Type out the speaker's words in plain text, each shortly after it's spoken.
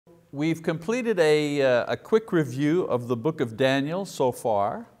we've completed a quick review of the book of Daniel so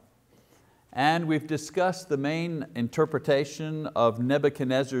far, and we've discussed the main interpretation of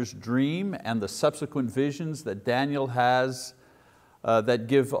Nebuchadnezzar's dream and the subsequent visions that Daniel has that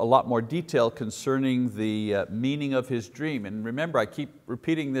give a lot more detail concerning the meaning of his dream. And remember, I keep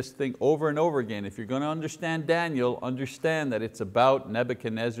repeating this thing over and over again. If you're going to understand Daniel, understand that it's about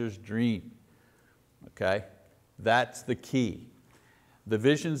Nebuchadnezzar's dream. Okay? That's the key. The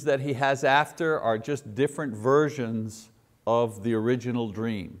visions that he has after are just different versions of the original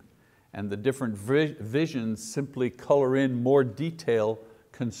dream. And the different visions simply color in more detail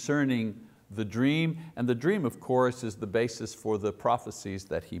concerning the dream. And the dream, of course, is the basis for the prophecies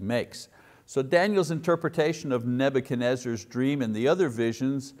that he makes. So Daniel's interpretation of Nebuchadnezzar's dream and the other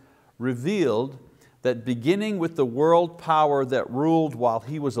visions revealed that beginning with the world power that ruled while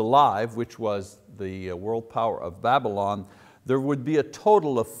he was alive, which was the world power of Babylon, there would be a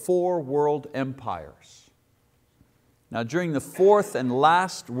total of 4 world empires. Now during the 4th and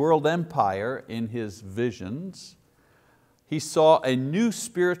last world empire in his visions, he saw a new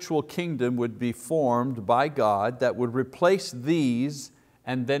spiritual kingdom would be formed by God that would replace these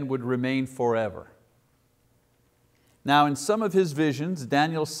and then would remain forever. Now in some of his visions,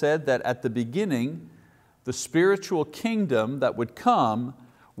 Daniel said that at the beginning, the spiritual kingdom that would come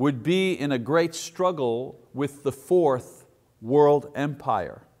would be in a great struggle with the 4th world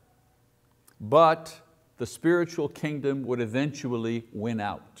empire. But the spiritual kingdom would eventually win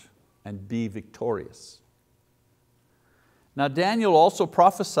out and be victorious. Now Daniel also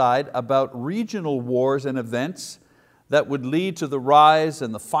prophesied about regional wars and events that would lead to the rise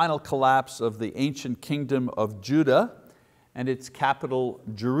and the final collapse of the ancient kingdom of Judah and its capital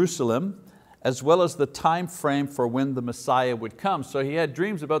Jerusalem, as well as the time frame for when the Messiah would come. So he had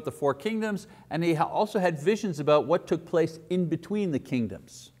dreams about the 4 kingdoms, and he also had visions about what took place in between the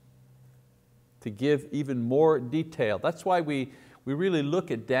kingdoms to give even more detail. That's why we really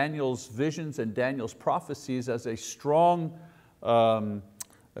look at Daniel's visions and Daniel's prophecies as a strong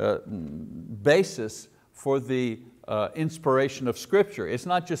basis for the inspiration of Scripture. It's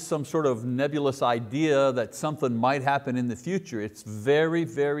not just some sort of nebulous idea that something might happen in the future. It's very,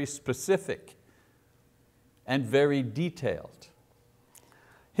 very specific and very detailed.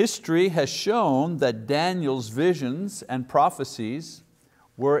 History has shown that Daniel's visions and prophecies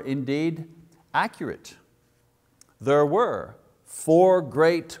were indeed accurate. There were 4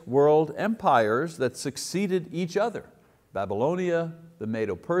 great world empires that succeeded each other: Babylonia, the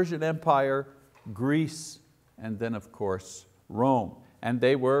Medo-Persian Empire, Greece, and then of course Rome. And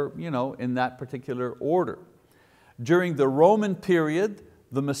they were in that particular order. During the Roman period,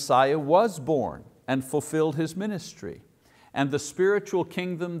 the Messiah was born and fulfilled his ministry. And the spiritual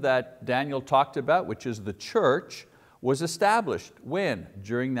kingdom that Daniel talked about, which is the church, was established. When?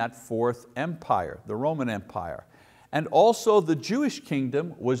 During that 4th empire, the Roman Empire. And also the Jewish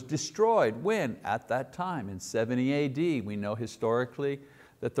kingdom was destroyed. When? At that time, in 70 AD. We know historically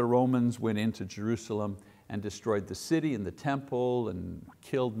that the Romans went into Jerusalem and destroyed the city and the temple and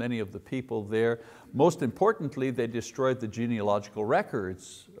killed many of the people there. Most importantly, they destroyed the genealogical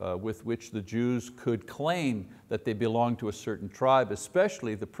records with which the Jews could claim that they belonged to a certain tribe,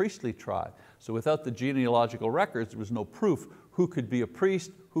 especially the priestly tribe. So without the genealogical records, there was no proof who could be a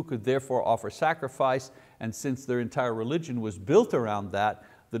priest, who could therefore offer sacrifice, and since their entire religion was built around that,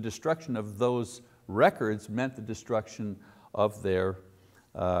 the destruction of those records meant the destruction of their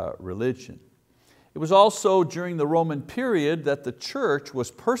religion. It was also during the Roman period that the church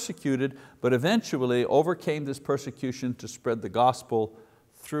was persecuted, but eventually overcame this persecution to spread the gospel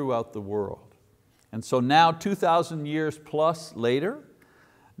throughout the world. And so now, 2,000 years plus later,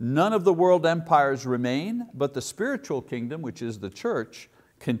 none of the world empires remain, but the spiritual kingdom, which is the church,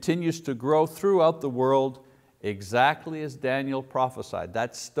 continues to grow throughout the world exactly as Daniel prophesied.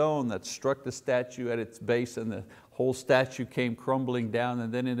 That stone that struck the statue at its base and the whole statue came crumbling down,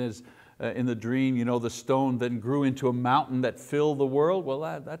 and then in the dream, the stone then grew into a mountain that filled the world. Well,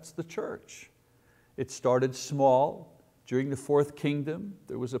 that's the church. It started small. During the 4th kingdom,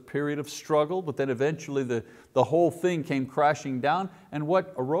 there was a period of struggle, but then eventually the whole thing came crashing down. And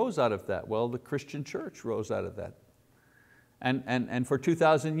what arose out of that? Well, the Christian church rose out of that. And for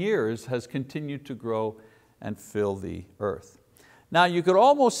 2,000 years has continued to grow and fill the earth. Now you could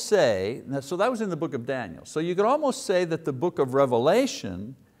almost say, so that was in the book of Daniel, so you could almost say that the book of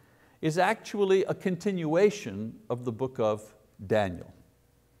Revelation is actually a continuation of the book of Daniel.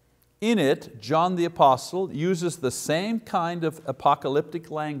 In it, John the Apostle uses the same kind of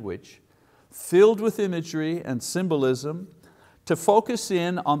apocalyptic language filled with imagery and symbolism to focus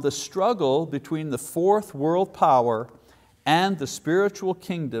in on the struggle between the 4th world power and the spiritual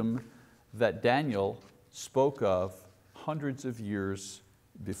kingdom that Daniel spoke of hundreds of years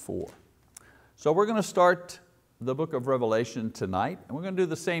before. So we're going to start the book of Revelation tonight, and we're going to do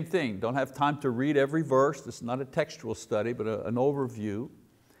the same thing. Don't have time to read every verse. This is not a textual study, but an overview.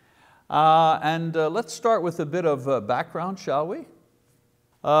 Let's start with a bit of background, shall we?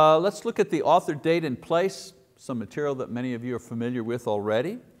 Let's look at the author, date, and place, some material that many of you are familiar with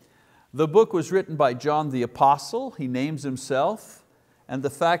already. The book was written by John the Apostle. He names himself, and the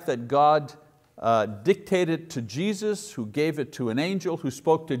fact that God dictated to Jesus, who gave it to an angel, who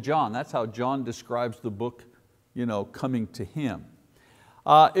spoke to John. That's how John describes the book coming to him.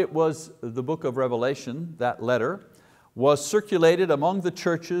 It was the book of Revelation, that letter, was circulated among the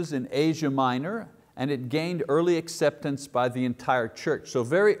churches in Asia Minor, and it gained early acceptance by the entire church. So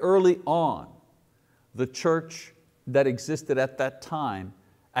very early on, the church that existed at that time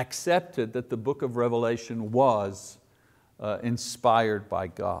accepted that the book of Revelation was inspired by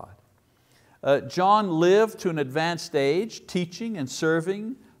God. John lived to an advanced age, teaching and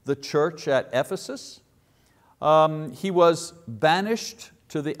serving the church at Ephesus. He was banished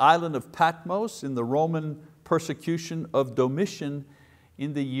to the island of Patmos in the Roman persecution of Domitian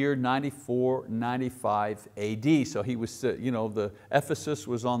in the year 94-95 AD. So he was, Ephesus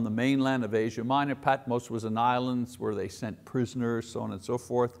was on the mainland of Asia Minor. Patmos was an island where they sent prisoners, so on and so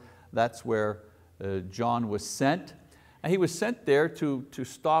forth. That's where John was sent. And he was sent there to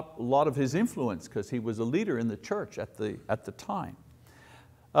stop a lot of his influence, because he was a leader in the church at the time.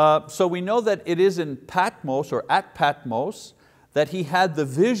 So we know that it is in Patmos, or at Patmos, that he had the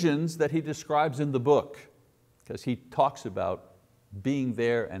visions that he describes in the book, because he talks about being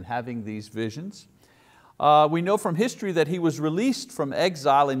there and having these visions. We know from history that he was released from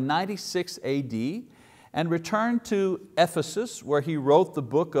exile in 96 AD and returned to Ephesus, where he wrote the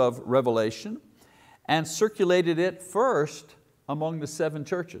book of Revelation and circulated it first among the 7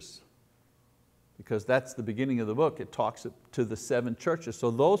 churches. Because that's the beginning of the book. It talks to the 7 churches.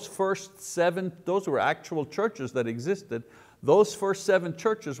 So those first 7, those were actual churches that existed. Those first 7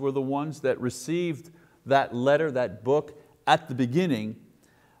 churches were the ones that received that letter, that book, at the beginning.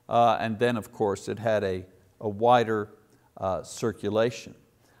 And then of course it had a wider circulation.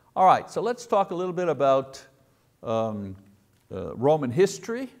 All right, so let's talk a little bit about Roman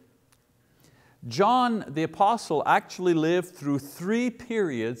history. John the Apostle actually lived through 3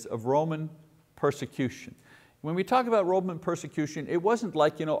 periods of Roman persecution. When we talk about Roman persecution, it wasn't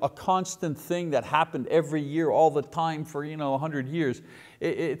like a constant thing that happened every year all the time for 100 years.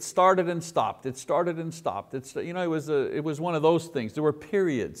 It started and stopped, it started and stopped. It was one of those things. There were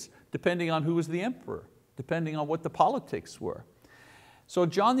periods depending on who was the emperor, depending on what the politics were. So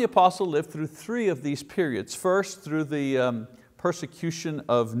John the Apostle lived through 3 of these periods. First, through the persecution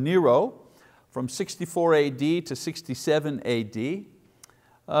of Nero from 64 AD to 67 AD.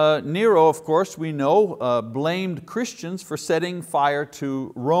 Nero, of course, we know, blamed Christians for setting fire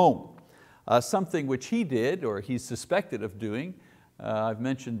to Rome, something which he did, or he's suspected of doing. I've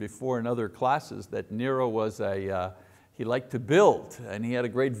mentioned before in other classes that Nero was he liked to build, and he had a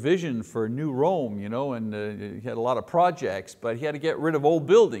great vision for new Rome, and he had a lot of projects, but he had to get rid of old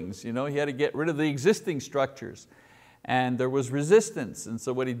buildings, he had to get rid of the existing structures. And there was resistance, and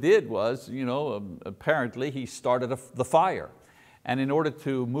so what he did was, apparently he started the fire. And in order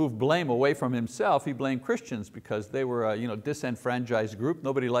to move blame away from himself, he blamed Christians because they were a disenfranchised group.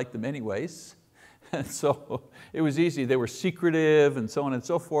 Nobody liked them anyways. And so it was easy. They were secretive and so on and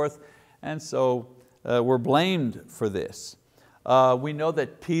so forth. And so were blamed for this. We know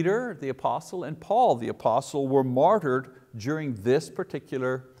that Peter the apostle and Paul the apostle were martyred during this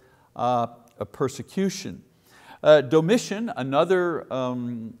particular persecution. Domitian, another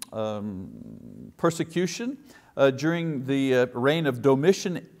persecution during the reign of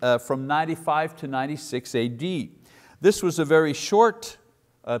Domitian from 95 to 96 AD. This was a very short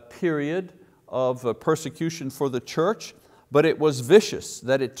period of persecution for the church, but it was vicious,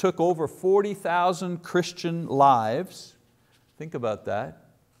 that it took over 40,000 Christian lives. Think about that.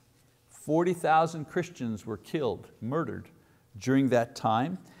 40,000 Christians were killed, murdered during that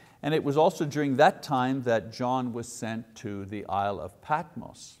time. And it was also during that time that John was sent to the Isle of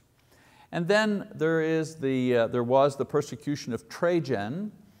Patmos. And then there was the persecution of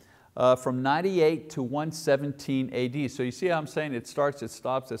Trajan from 98 to 117 AD. So you see how I'm saying it starts, it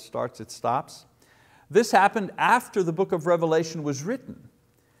stops, it starts, it stops. This happened after the book of Revelation was written.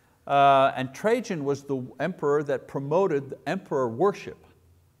 And Trajan was the emperor that promoted emperor worship.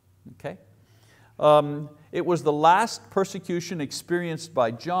 Okay? It was the last persecution experienced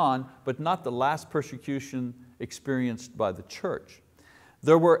by John, but not the last persecution experienced by the church.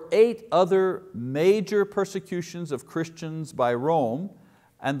 There were 8 other major persecutions of Christians by Rome,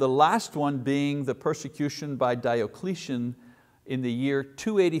 and the last one being the persecution by Diocletian in the year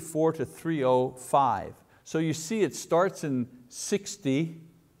 284 to 305. So you see it starts in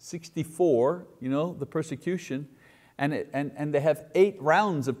 64, the persecution, and they have 8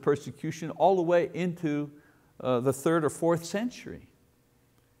 rounds of persecution all the way into the 3rd or 4th century.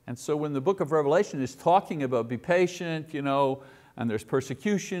 And so when the book of Revelation is talking about be patient, and there's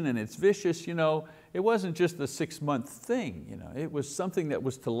persecution and it's vicious, it wasn't just a 6-month thing. It was something that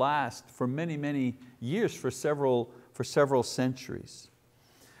was to last for many, many years, for several centuries.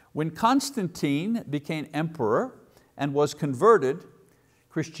 When Constantine became emperor and was converted,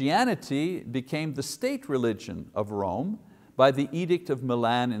 Christianity became the state religion of Rome by the Edict of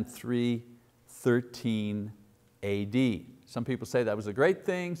Milan in 313 AD. Some people say that was a great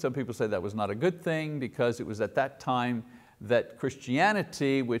thing, some people say that was not a good thing, because it was at that time that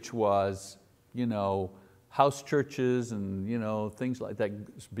Christianity, which was house churches and things like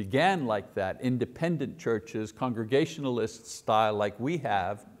that, began like that, independent churches, Congregationalist style like we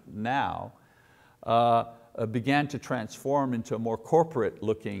have now, began to transform into a more corporate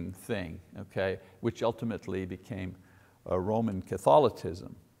looking thing, okay, which ultimately became Roman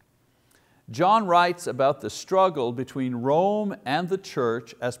Catholicism. John writes about the struggle between Rome and the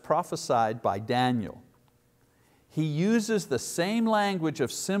church as prophesied by Daniel. He uses the same language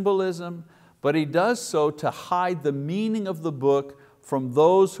of symbolism, but he does so to hide the meaning of the book from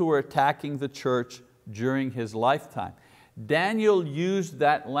those who are attacking the church during his lifetime. Daniel used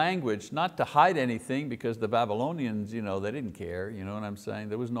that language not to hide anything, because the Babylonians, they didn't care, you know what I'm saying?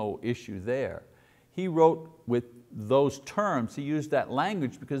 There was no issue there. He wrote with those terms, he used that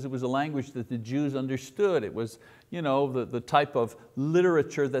language because it was a language that the Jews understood. It was the type of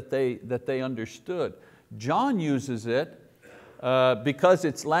literature that they understood. John uses it because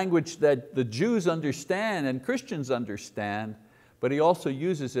it's language that the Jews understand and Christians understand, but he also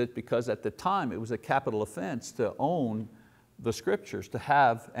uses it because at the time it was a capital offense to own the scriptures, to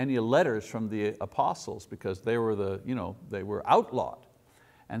have any letters from the apostles, because they were outlawed.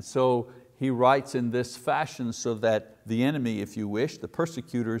 And so he writes in this fashion so that the enemy, if you wish, the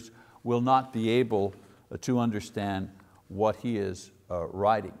persecutors, will not be able to understand what he is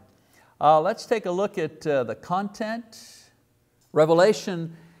writing. Let's take a look at the content.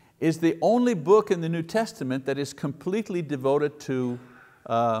 Revelation is the only book in the New Testament that is completely devoted to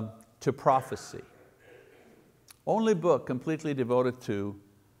prophecy. Only book completely devoted to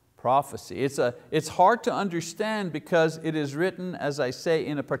prophecy. It's hard to understand because it is written, as I say,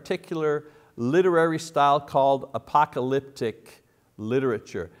 in a particular literary style called apocalyptic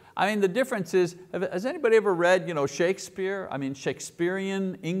literature. I mean, the difference is, has anybody ever read Shakespeare? I mean,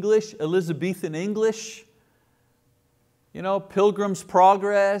 Shakespearean English, Elizabethan English? Pilgrim's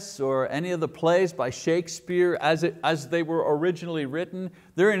Progress or any of the plays by Shakespeare as they were originally written.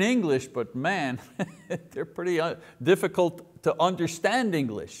 They're in English, but man, they're pretty difficult to understand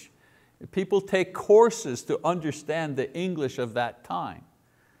English. People take courses to understand the English of that time.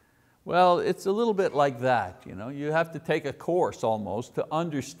 Well, it's a little bit like that. You have to take a course almost to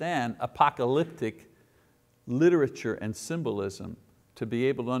understand apocalyptic literature and symbolism to be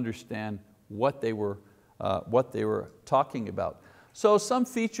able to understand what they were talking about. So some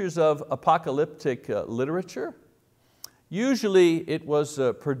features of apocalyptic literature. Usually it was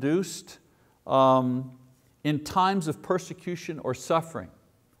produced in times of persecution or suffering.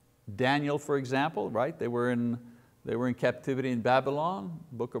 Daniel, for example, right? They were in captivity in Babylon,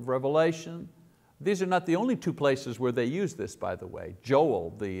 book of Revelation. These are not the only 2 places where they use this, by the way.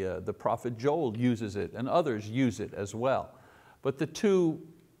 Joel, the prophet Joel uses it, and others use it as well. But the 2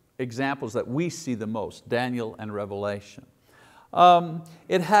 examples that we see the most, Daniel and Revelation.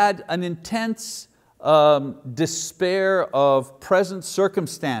 It had an intense despair of present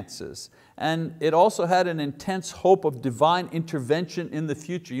circumstances, and it also had an intense hope of divine intervention in the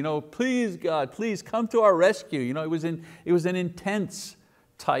future. Please God, please come to our rescue. It was an intense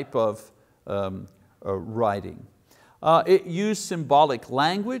type of writing. It used symbolic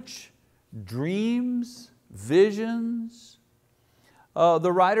language, dreams, visions.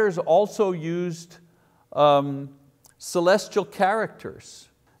 The writers also used celestial characters,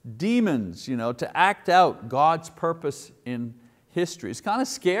 demons, to act out God's purpose in history. It's kind of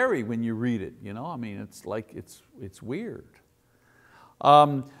scary when you read it. I mean, it's weird.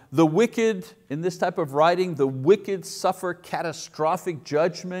 The wicked, in this type of writing, the wicked suffer catastrophic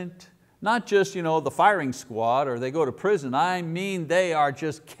judgment. Not just the firing squad or they go to prison. I mean, they are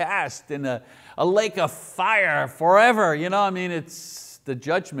just cast in a lake of fire forever. I mean, the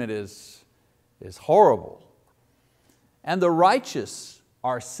judgment is horrible. And the righteous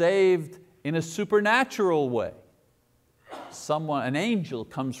are saved in a supernatural way. An angel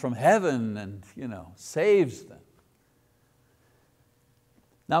comes from heaven and saves them.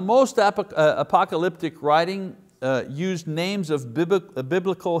 Now most apocalyptic writing used names of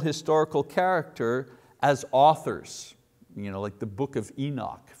biblical historical character as authors, like the book of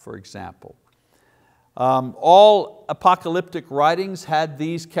Enoch, for example. All apocalyptic writings had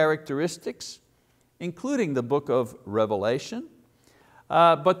these characteristics, including the book of Revelation.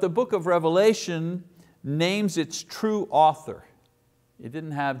 But the book of Revelation names its true author. It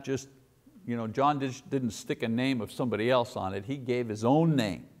didn't have just, John didn't stick a name of somebody else on it. He gave his own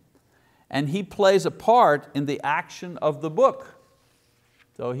name. And he plays a part in the action of the book.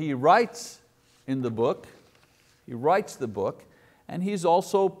 So he writes in the book, and he's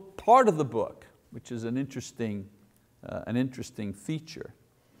also part of the book, which is an interesting feature.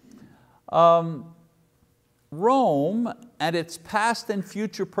 Rome and its past and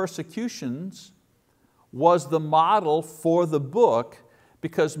future persecutions was the model for the book,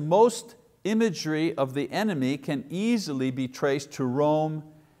 because most imagery of the enemy can easily be traced to Rome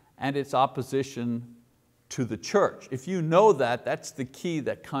and its opposition to the church. If you know that, that's the key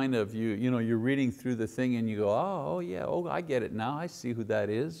that kind of you're reading through the thing and you go, oh yeah, I get it now, I see who that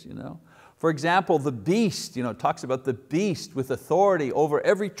is. For example, the beast, it talks about the beast with authority over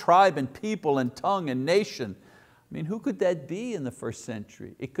every tribe and people and tongue and nation. I mean, who could that be in the first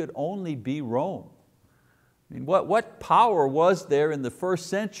century? It could only be Rome. I mean, what power was there in the first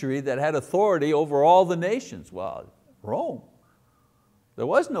century that had authority over all the nations? Well, Rome. There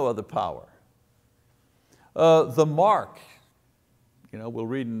was no other power. The mark, we'll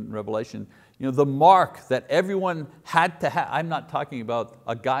read in Revelation, the mark that everyone had to have. I'm not talking about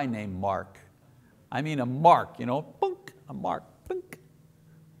a guy named Mark. I mean a mark, bunk, a mark, bunk.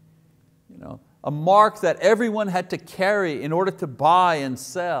 A mark that everyone had to carry in order to buy and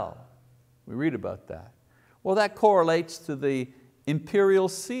sell. We read about that. Well, that correlates to the imperial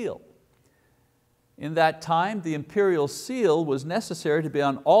seal. In that time, the imperial seal was necessary to be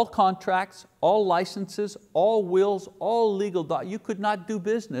on all contracts, all licenses, all wills, all legal documents. You could not do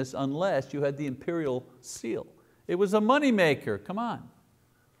business unless you had the imperial seal. It was a money maker, come on.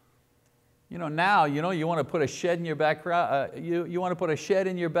 Now, you want to put a shed in your backyard. You want to put a shed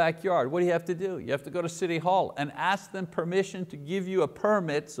in your backyard. What do you have to do? You have to go to City Hall and ask them permission to give you a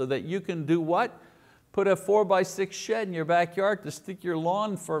permit so that you can do what? Put a 4x6 shed in your backyard to stick your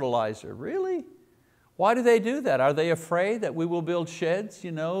lawn fertilizer. Really? Why do they do that? Are they afraid that we will build sheds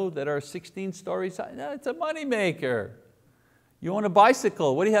that are 16 stories high? No, it's a money maker. You want a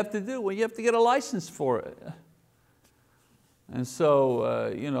bicycle, what do you have to do? Well, you have to get a license for it. And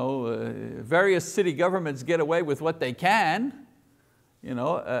so various city governments get away with what they can,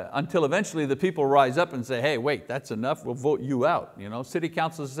 until eventually the people rise up and say, hey, wait, that's enough, we'll vote you out. City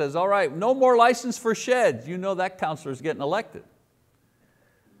council says, all right, no more license for sheds. That councilor is getting elected.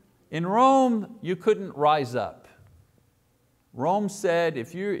 In Rome, you couldn't rise up. Rome said,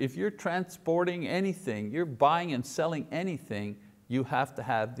 if you're transporting anything, you're buying and selling anything, you have to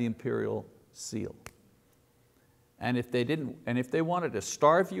have the imperial seal. And if they wanted to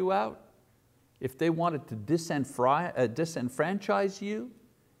starve you out, if they wanted to disenfranchise you,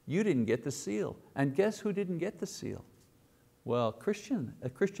 you didn't get the seal. And guess who didn't get the seal? Well, a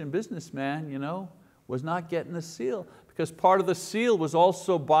Christian businessman, was not getting the seal, because part of the seal was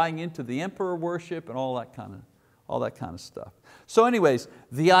also buying into the emperor worship and all that kind of stuff. So anyways,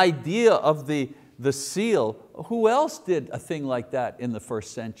 the idea of the seal, who else did a thing like that in the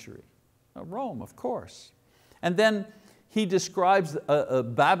first century? Rome, of course. And then he describes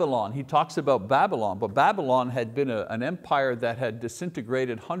Babylon. He talks about Babylon, but Babylon had been an empire that had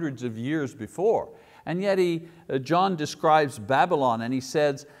disintegrated hundreds of years before. And yet John describes Babylon and he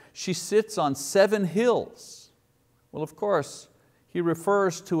says, she sits on 7 hills. Well, of course, he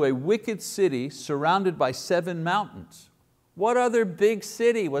refers to a wicked city surrounded by 7 mountains. What other big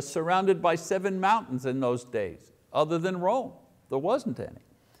city was surrounded by 7 mountains in those days, other than Rome? There wasn't any.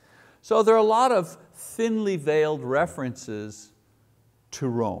 So there are a lot of thinly veiled references to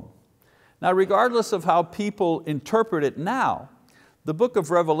Rome. Now, regardless of how people interpret it now, the book of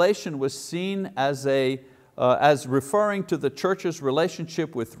Revelation was seen as referring to the church's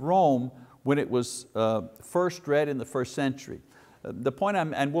relationship with Rome when it was first read in the first century. The point,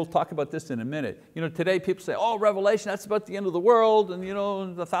 and we'll talk about this in a minute, today people say, oh, Revelation, that's about the end of the world, and the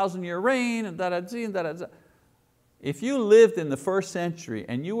 1,000-year reign, and da-da-zee, and da-da-zee. If you lived in the first century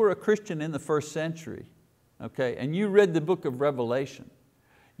and you were a Christian in the first century, okay, and you read the book of Revelation,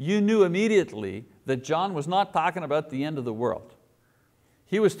 you knew immediately that John was not talking about the end of the world.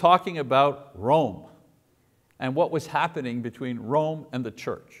 He was talking about Rome. and what was happening between Rome and the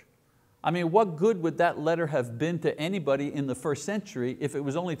church. I mean, what good would that letter have been to anybody in the first century if it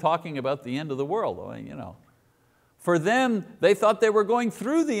was only talking about the end of the world? I mean, For them, they thought they were going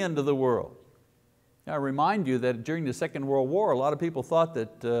through the end of the world. I remind you that during the Second World War, a lot of people thought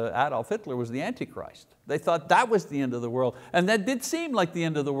that Adolf Hitler was the Antichrist. They thought that was the end of the world. And that did seem like the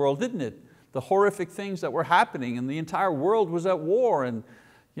end of the world, didn't it? The horrific things that were happening, and the entire world was at war. And,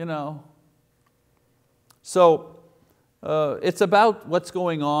 So it's about what's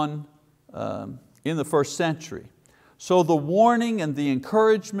going on in the first century. So the warning and the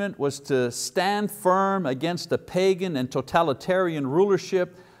encouragement was to stand firm against a pagan and totalitarian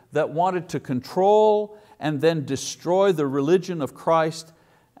rulership that wanted to control and then destroy the religion of Christ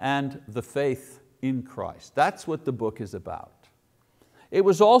and the faith in Christ. That's what the book is about. It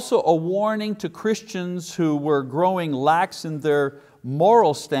was also a warning to Christians who were growing lax in their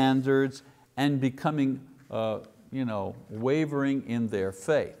moral standards and becoming wavering in their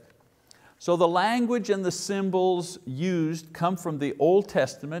faith. So the language and the symbols used come from the Old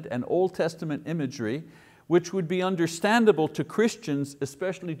Testament and Old Testament imagery, which would be understandable to Christians,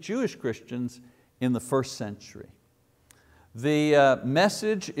 especially Jewish Christians, in the first century. The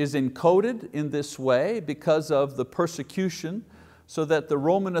message is encoded in this way because of the persecution, so that the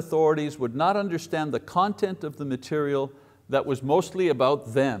Roman authorities would not understand the content of the material that was mostly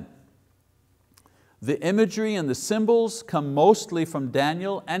about them. The imagery and the symbols come mostly from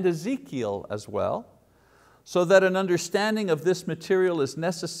Daniel and Ezekiel as well, so that an understanding of this material is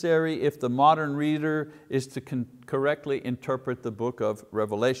necessary if the modern reader is to correctly interpret the book of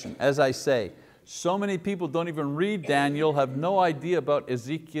Revelation. As I say, so many people don't even read Daniel, have no idea about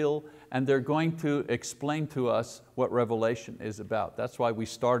Ezekiel, and they're going to explain to us what Revelation is about. That's why we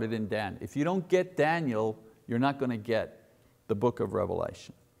started in Daniel. If you don't get Daniel, you're not going to get the book of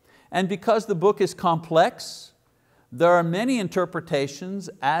Revelation. And because the book is complex, there are many interpretations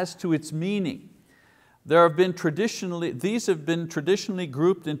as to its meaning. These have been traditionally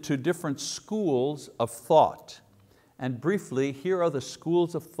grouped into different schools of thought. And briefly, here are the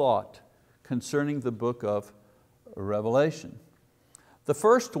schools of thought concerning the book of Revelation. The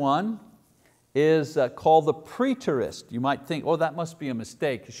first one is called the preterist. You might think, oh, that must be a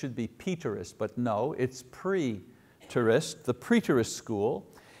mistake, it should be Peterist, but no, it's preterist, the preterist school.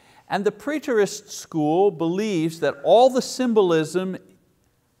 And the preterist school believes that all the symbolism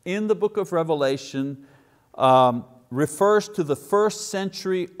in the book of Revelation refers to the first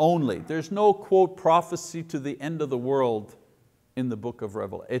century only. There's no, quote, prophecy to the end of the world in the book of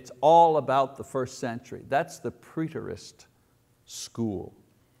Revelation. It's all about the first century. That's the preterist school.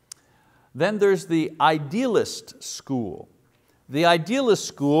 Then there's the idealist school. The idealist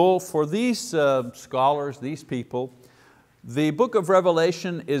school, for these scholars, these people, the book of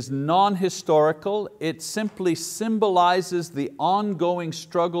Revelation is non-historical. It simply symbolizes the ongoing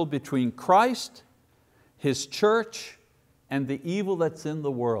struggle between Christ, His church, and the evil that's in the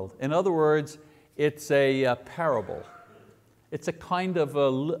world. In other words, it's a parable. It's a kind of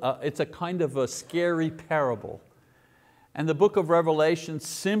a scary parable. And the book of Revelation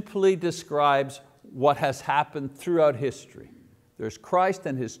simply describes what has happened throughout history. There's Christ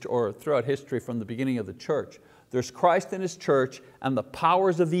and His, or throughout history from the beginning of the church. There's Christ and His church and the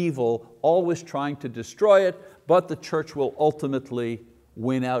powers of evil always trying to destroy it, but the church will ultimately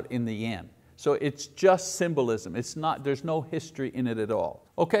win out in the end. So it's just symbolism. There's no history in it at all.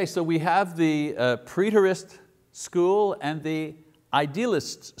 Okay, so we have the preterist school and the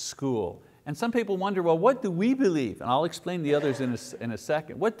idealist school. And some people wonder, well, what do we believe? And I'll explain the others in a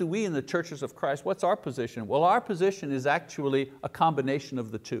second. What do we in the churches of Christ, what's our position? Well, our position is actually a combination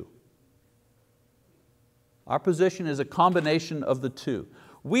of the two. Our position is a combination of the two.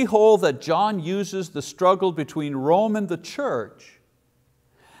 We hold that John uses the struggle between Rome and the church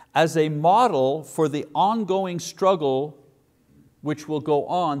as a model for the ongoing struggle which will go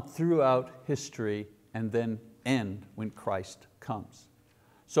on throughout history and then end when Christ comes.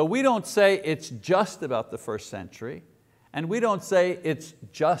 So we don't say it's just about the first century, and we don't say it's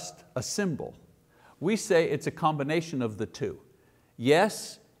just a symbol. We say it's a combination of the two.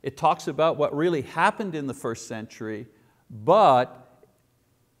 Yes, it talks about what really happened in the first century, but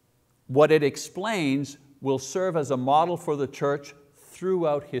what it explains will serve as a model for the church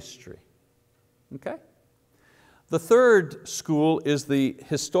throughout history. Okay? The third school is the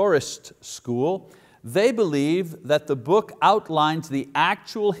historist school. They believe that the book outlines the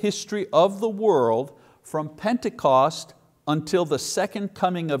actual history of the world from Pentecost until the second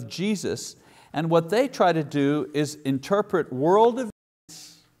coming of Jesus, and what they try to do is interpret world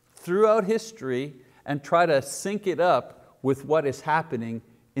events throughout history and try to sync it up with what is happening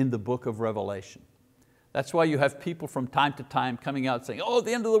in the book of Revelation. That's why you have people from time to time coming out saying, oh,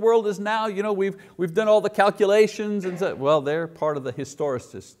 the end of the world is now, we've done all the calculations. And so, well, they're part of the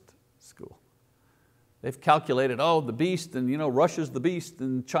historicist school. They've calculated, oh, the beast, and Russia's the beast,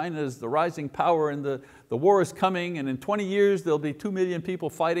 and China's the rising power, and the war is coming, and in 20 years there'll be 2 million people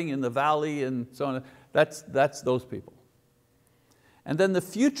fighting in the valley, and so on. That's those people. And then the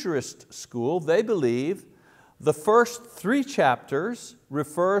futurist school, they believe the first 3 chapters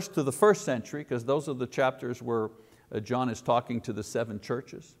refers to the first century, because those are the chapters where John is talking to the 7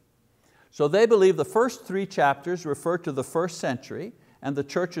 churches. So they believe the first 3 chapters refer to the first century and the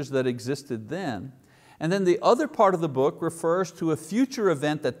churches that existed then. And then the other part of the book refers to a future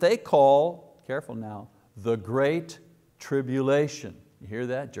event that they call, careful now, the Great Tribulation. You hear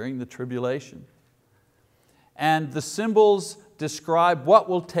that? During the tribulation. And the symbols describe what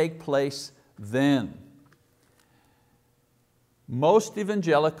will take place then. Most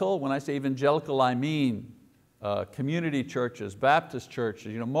evangelical, when I say evangelical, I mean community churches, Baptist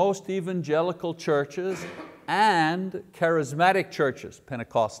churches, most evangelical churches and charismatic churches,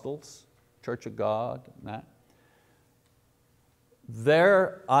 Pentecostals, Church of God,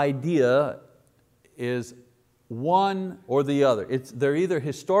 their idea is one or the other. They're either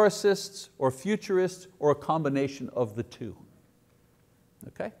historicists or futurists or a combination of the two.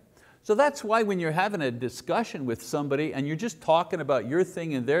 Okay? So that's why when you're having a discussion with somebody and you're just talking about your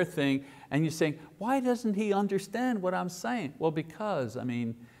thing and their thing, and you're saying, why doesn't he understand what I'm saying? Well, because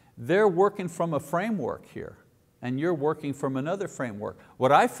they're working from a framework here, and you're working from another framework.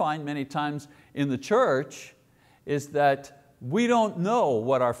 What I find many times in the church is that we don't know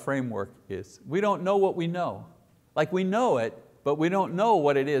what our framework is. We don't know what we know. Like we know it, but we don't know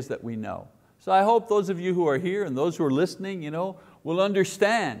what it is that we know. So I hope those of you who are here and those who are listening will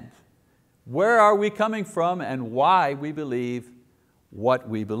understand where are we coming from and why we believe what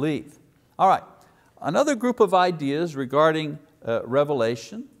we believe. All right, another group of ideas regarding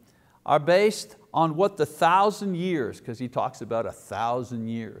Revelation are based on what the 1,000 years, because he talks about 1,000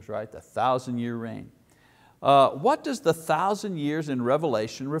 years, right? The 1,000-year reign. What does the 1,000 years in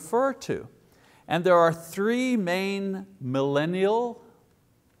Revelation refer to? And there are 3 main millennial,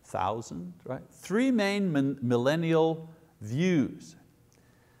 1,000, right? 3 main millennial views.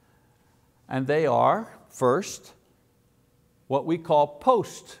 And they are, first, what we call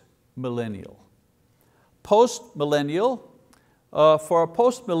post-millennial. Post-millennial, for a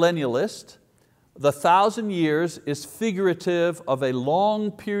post-millennialist, the 1,000 years is figurative of a long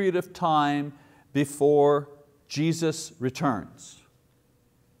period of time before Jesus returns.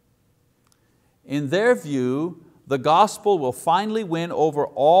 In their view, the gospel will finally win over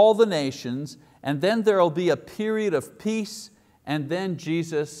all the nations, and then there will be a period of peace, and then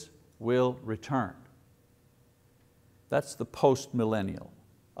Jesus will return. That's the post-millennial.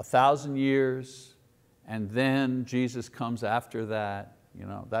 1,000 years, and then Jesus comes after that.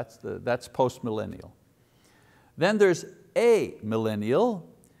 That's post-millennial. Then there's amillennial.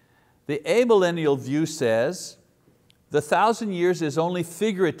 The amillennial view says the 1,000 years is only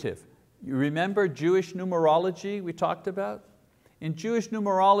figurative. You remember Jewish numerology we talked about? In Jewish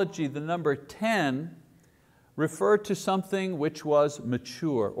numerology, the number 10 referred to something which was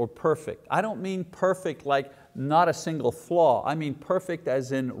mature or perfect. I don't mean perfect like not a single flaw. I mean perfect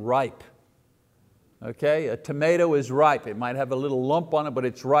as in ripe. Okay? A tomato is ripe. It might have a little lump on it, but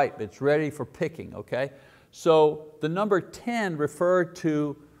it's ripe. It's ready for picking. Okay? So the number 10 referred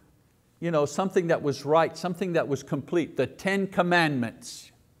to something that was right, something that was complete, the 10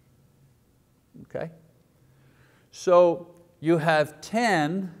 commandments. Okay? So you have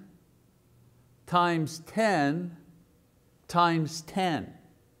 10 times 10 times 10.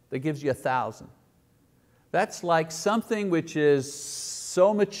 That gives you 1,000. That's like something which is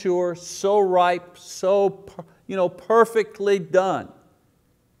so mature, so ripe, so perfectly done.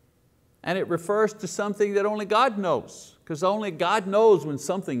 And it refers to something that only God knows, because only God knows when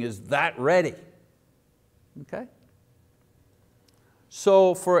something is that ready. Okay?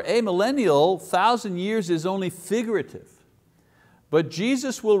 So for amillennial, 1,000 years is only figurative. But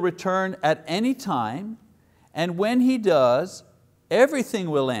Jesus will return at any time, and when He does,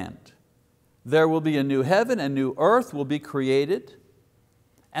 everything will end. There will be a new heaven, a new earth will be created,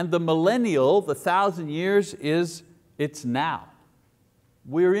 and the millennial, the 1,000 years, it's now.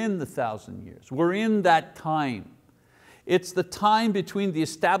 We're in the 1,000 years. We're in that time. It's the time between the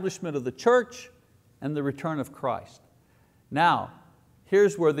establishment of the church and the return of Christ. Now,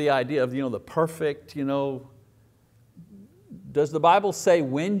 here's where the idea of the perfect, does the Bible say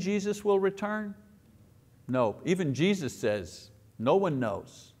when Jesus will return? No, even Jesus says, no one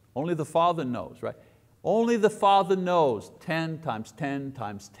knows. Only the Father knows, right? Only the Father knows 10 times 10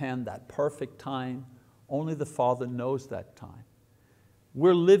 times 10, that perfect time. Only the Father knows that time.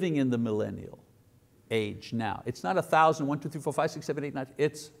 We're living in the millennial age now. It's not 1,000, 1, 2, 3, 4, 5, 6, 7, 8, 9.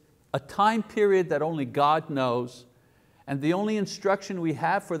 It's a time period that only God knows, and the only instruction we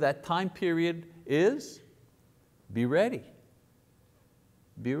have for that time period is be ready.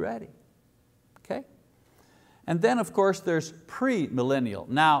 Be ready. Okay? And then of course there's pre-millennial.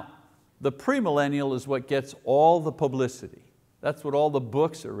 Now, the pre-millennial is what gets all the publicity. That's what all the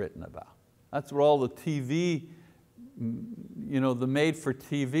books are written about. That's what all the TV, the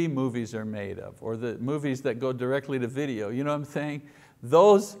made-for-TV movies are made of, or the movies that go directly to video. You know what I'm saying?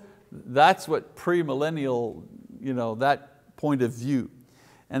 That's what pre-millennial, that point of view.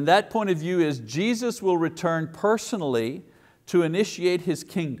 And that point of view is Jesus will return personally to initiate His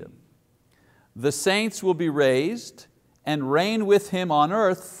kingdom. The saints will be raised and reign with Him on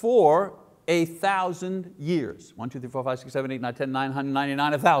earth for 1,000 years. 1, 2, 3, 4, 5, 6, 7, 8, 9, 10,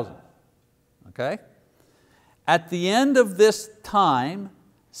 999, 1,000. Okay? At the end of this time,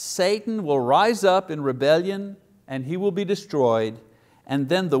 Satan will rise up in rebellion and he will be destroyed, and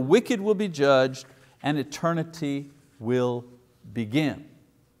then the wicked will be judged and eternity will begin.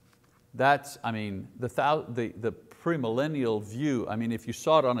 That's, the premillennial view, if you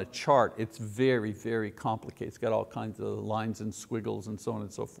saw it on a chart, it's very, very complicated. It's got all kinds of lines and squiggles and so on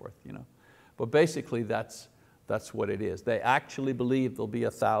and so forth. But basically that's what it is. They actually believe there'll be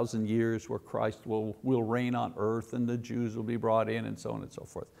 1,000 years where Christ will reign on earth and the Jews will be brought in and so on and so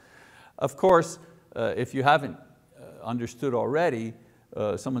forth. Of course, if you haven't understood already,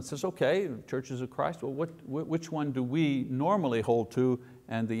 someone says, okay, Churches of Christ, well, which one do we normally hold to?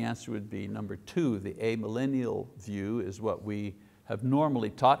 And the answer would be number 2, the amillennial view is what we have normally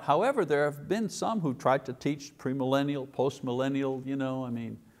taught. However, there have been some who tried to teach premillennial, postmillennial,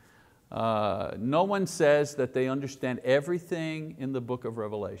 no one says that they understand everything in the book of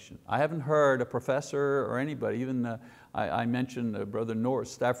Revelation. I haven't heard a professor or anybody, even I mentioned Brother North,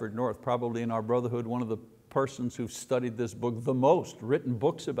 Stafford North, probably in our brotherhood, one of the persons who've studied this book the most, written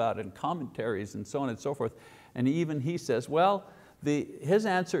books about it and commentaries and so on and so forth. And even he says, well, his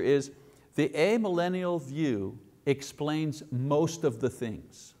answer is the amillennial view explains most of the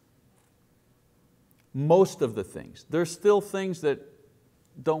things. Most of the things. There's still things that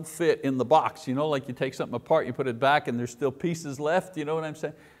don't fit in the box, like you take something apart, you put it back and there's still pieces left, you know what I'm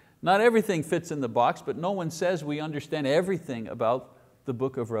saying? Not everything fits in the box, but no one says we understand everything about the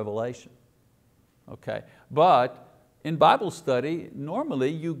book of Revelation. Okay, but in Bible study, normally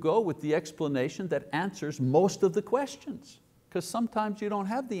you go with the explanation that answers most of the questions, because sometimes you don't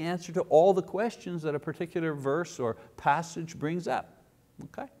have the answer to all the questions that a particular verse or passage brings up.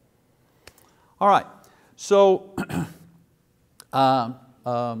 Okay? All right, so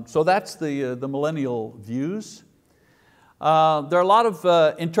so that's the millennial views. There are a lot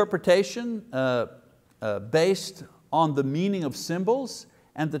of interpretation based on the meaning of symbols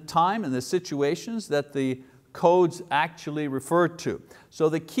and the time and the situations that the codes actually refer to. So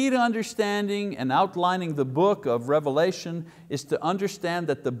the key to understanding and outlining the book of Revelation is to understand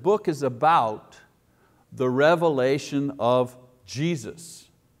that the book is about the revelation of Jesus.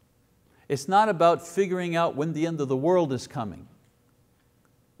 It's not about figuring out when the end of the world is coming.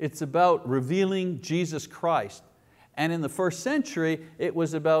 It's about revealing Jesus Christ. And in the first century, it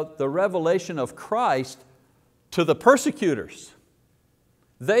was about the revelation of Christ to the persecutors.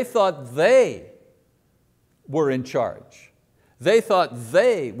 They thought they were in charge. They thought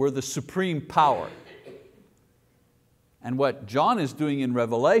they were the supreme power. And what John is doing in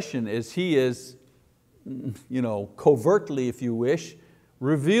Revelation is he is, covertly, if you wish,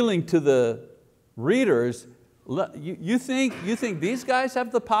 revealing to the readers, you think these guys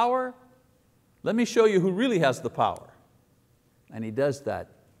have the power? Let me show you who really has the power. And he does that,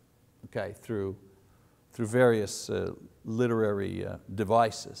 okay, through various literary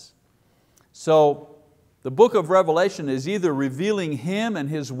devices. So the book of Revelation is either revealing Him and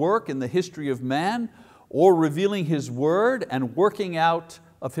His work in the history of man, or revealing His word and working out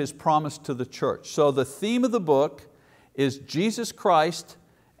of His promise to the church. So the theme of the book is Jesus Christ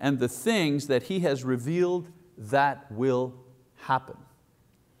and the things that He has revealed that will happen.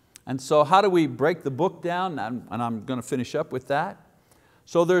 And so how do we break the book down? And I'm going to finish up with that.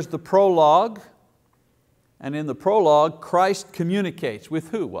 So there's the prologue, and in the prologue, Christ communicates with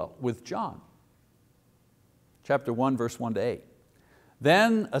who? Well, with John. Chapter 1, verse 1 to 8.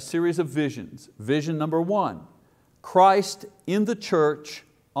 Then a series of visions. Vision number 1, Christ in the church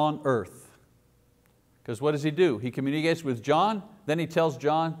on earth. Because what does He do? He communicates with John, then He tells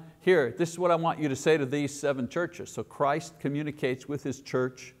John, here, this is what I want you to say to these 7 churches. So Christ communicates with His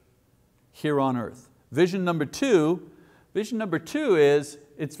church here on earth. Vision number 2 is,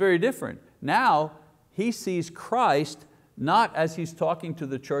 it's very different. Now he sees Christ not as he's talking to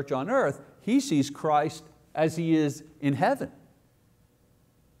the church on earth, he sees Christ as he is in heaven.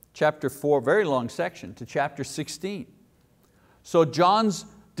 Chapter 4, very long section, to chapter 16. So John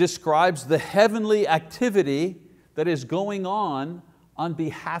describes the heavenly activity that is going on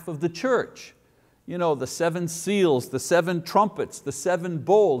behalf of the church. You know, the 7 seals, the 7 trumpets, the 7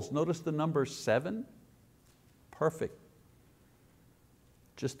 bowls. Notice the number 7. Perfect.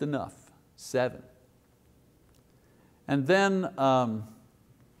 Just enough. 7. And then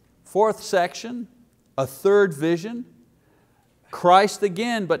 4th section, a 3rd vision. Christ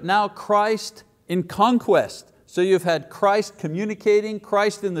again, but now Christ in conquest. So you've had Christ communicating,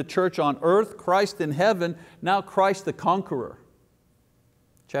 Christ in the church on earth, Christ in heaven, now Christ the conqueror.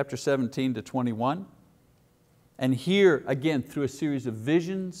 Chapter 17 to 21. And here again, through a series of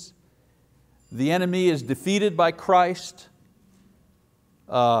visions, the enemy is defeated by Christ,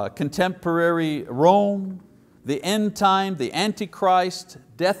 contemporary Rome, the end time, the Antichrist,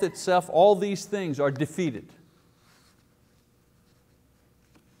 death itself, all these things are defeated.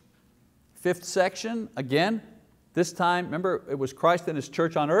 5th section, again, this time, remember it was Christ and His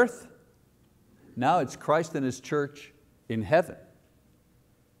church on earth. Now it's Christ and His church in heaven.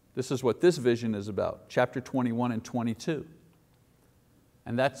 This is what this vision is about, chapter 21 and 22.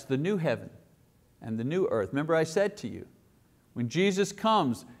 And that's the new heaven and the new earth. Remember I said to you, when Jesus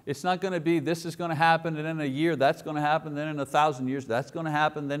comes, it's not going to be this is going to happen, and in a year that's going to happen, then in 1,000 years that's going to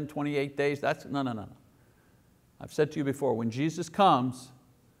happen, then 28 days, no. I've said to you before, when Jesus comes,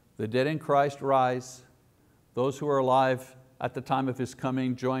 the dead in Christ rise. Those who are alive at the time of His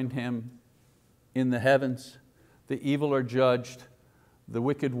coming join Him in the heavens. The evil are judged. The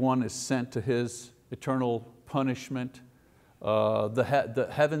wicked one is sent to his eternal punishment. The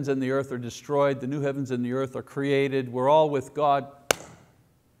heavens and the earth are destroyed. The new heavens and the earth are created. We're all with God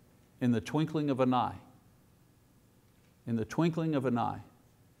in the twinkling of an eye. In the twinkling of an eye.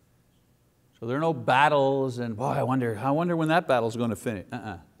 So there are no battles and boy, I wonder when that battle's going to finish.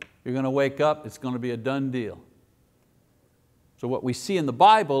 You're going to wake up, it's going to be a done deal. So what we see in the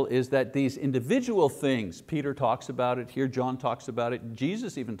Bible is that these individual things, Peter talks about it, here John talks about it,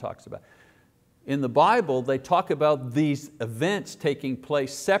 Jesus even talks about it. In the Bible, they talk about these events taking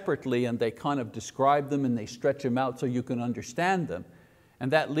place separately, and they kind of describe them and they stretch them out so you can understand them.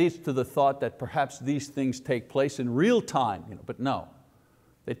 And that leads to the thought that perhaps these things take place in real time, but no.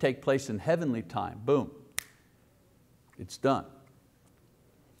 They take place in heavenly time, boom. It's done.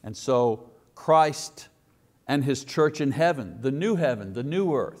 And so Christ and His church in heaven, the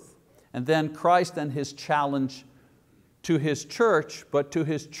new earth. And then Christ and His challenge to His church, but to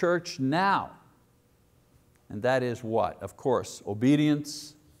His church now. And that is what? Of course,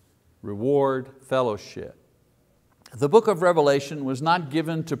 obedience, reward, fellowship. The book of Revelation was not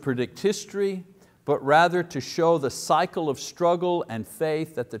given to predict history, but rather to show the cycle of struggle and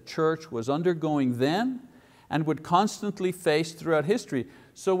faith that the church was undergoing then and would constantly face throughout history.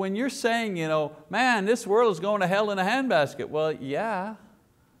 So when you're saying, man, this world is going to hell in a handbasket, well, yeah.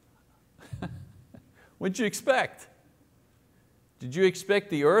 What'd you expect? Did you expect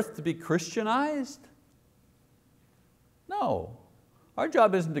the earth to be Christianized? No. Our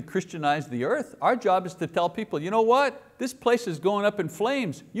job isn't to Christianize the earth. Our job is to tell people, you know what? This place is going up in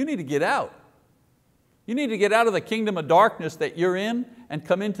flames. You need to get out. You need to get out of the kingdom of darkness that you're in and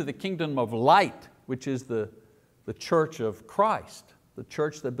come into the kingdom of light, which is the church of Christ, the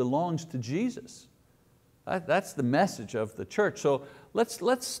church that belongs to Jesus. That's the message of the church. So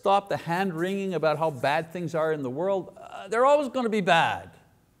let's stop the hand-wringing about how bad things are in the world. They're always going to be bad.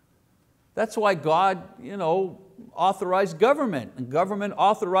 That's why God authorized government, and government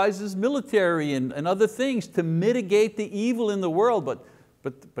authorizes military and other things to mitigate the evil in the world,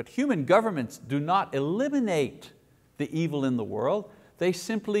 but human governments do not eliminate the evil in the world. They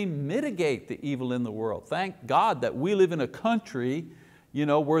simply mitigate the evil in the world. Thank God that we live in a country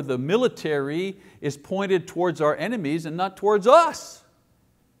where the military is pointed towards our enemies and not towards us.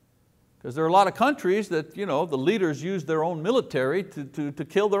 Because there are a lot of countries that the leaders use their own military to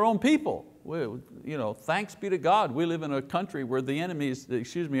kill their own people. Thanks be to God, we live in a country where the enemies,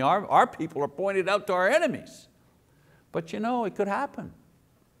 our people are pointed out to our enemies. But it could happen.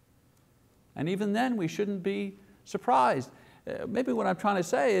 And even then we shouldn't be surprised. Maybe what I'm trying to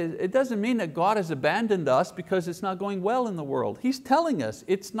say is it doesn't mean that God has abandoned us because it's not going well in the world. He's telling us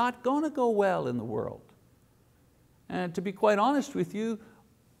it's not going to go well in the world. And to be quite honest with you,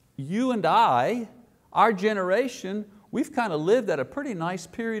 you and I, our generation, we've kind of lived at a pretty nice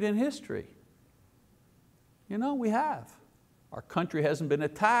period in history. We have. Our country hasn't been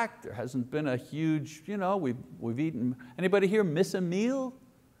attacked. There hasn't been a huge, we've eaten. Anybody here miss a meal?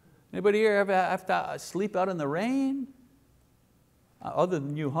 Anybody here ever have to sleep out in the rain? Other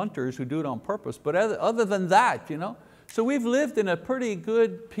than you hunters who do it on purpose, but other than that, So we've lived in a pretty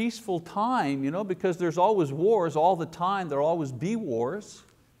good, peaceful time, because there's always wars all the time, there'll always be wars.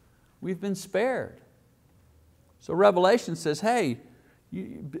 We've been spared. So Revelation says, hey,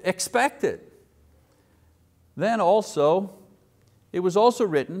 you expect it. Then also, it was also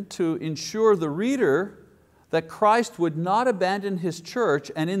written to ensure the reader that Christ would not abandon His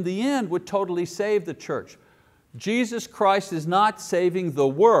church and in the end would totally save the church. Jesus Christ is not saving the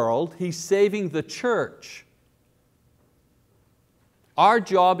world, He's saving the church. Our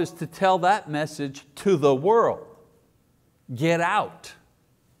job is to tell that message to the world. Get out.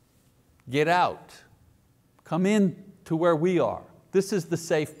 Get out. Come in to where we are. This is the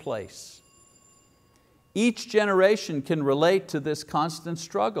safe place. Each generation can relate to this constant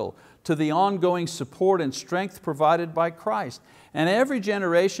struggle, to the ongoing support and strength provided by Christ. And every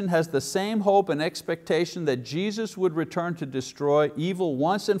generation has the same hope and expectation that Jesus would return to destroy evil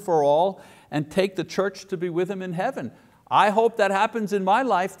once and for all and take the church to be with Him in heaven. I hope that happens in my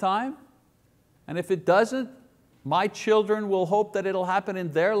lifetime. And if it doesn't, my children will hope that it'll happen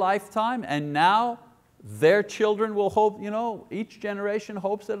in their lifetime, and now their children will hope, each generation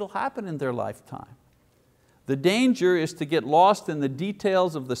hopes that it'll happen in their lifetime. The danger is to get lost in the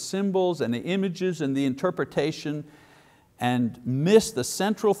details of the symbols and the images and the interpretation and miss the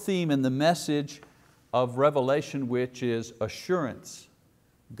central theme in the message of Revelation, which is assurance.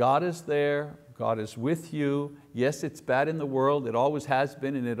 God is there, God is with you. Yes, it's bad in the world, it always has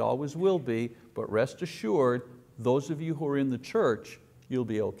been and it always will be, but rest assured, those of you who are in the church, you'll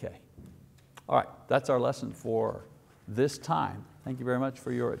be okay. All right, that's our lesson for this time. Thank you very much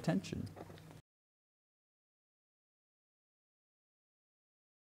for your attention.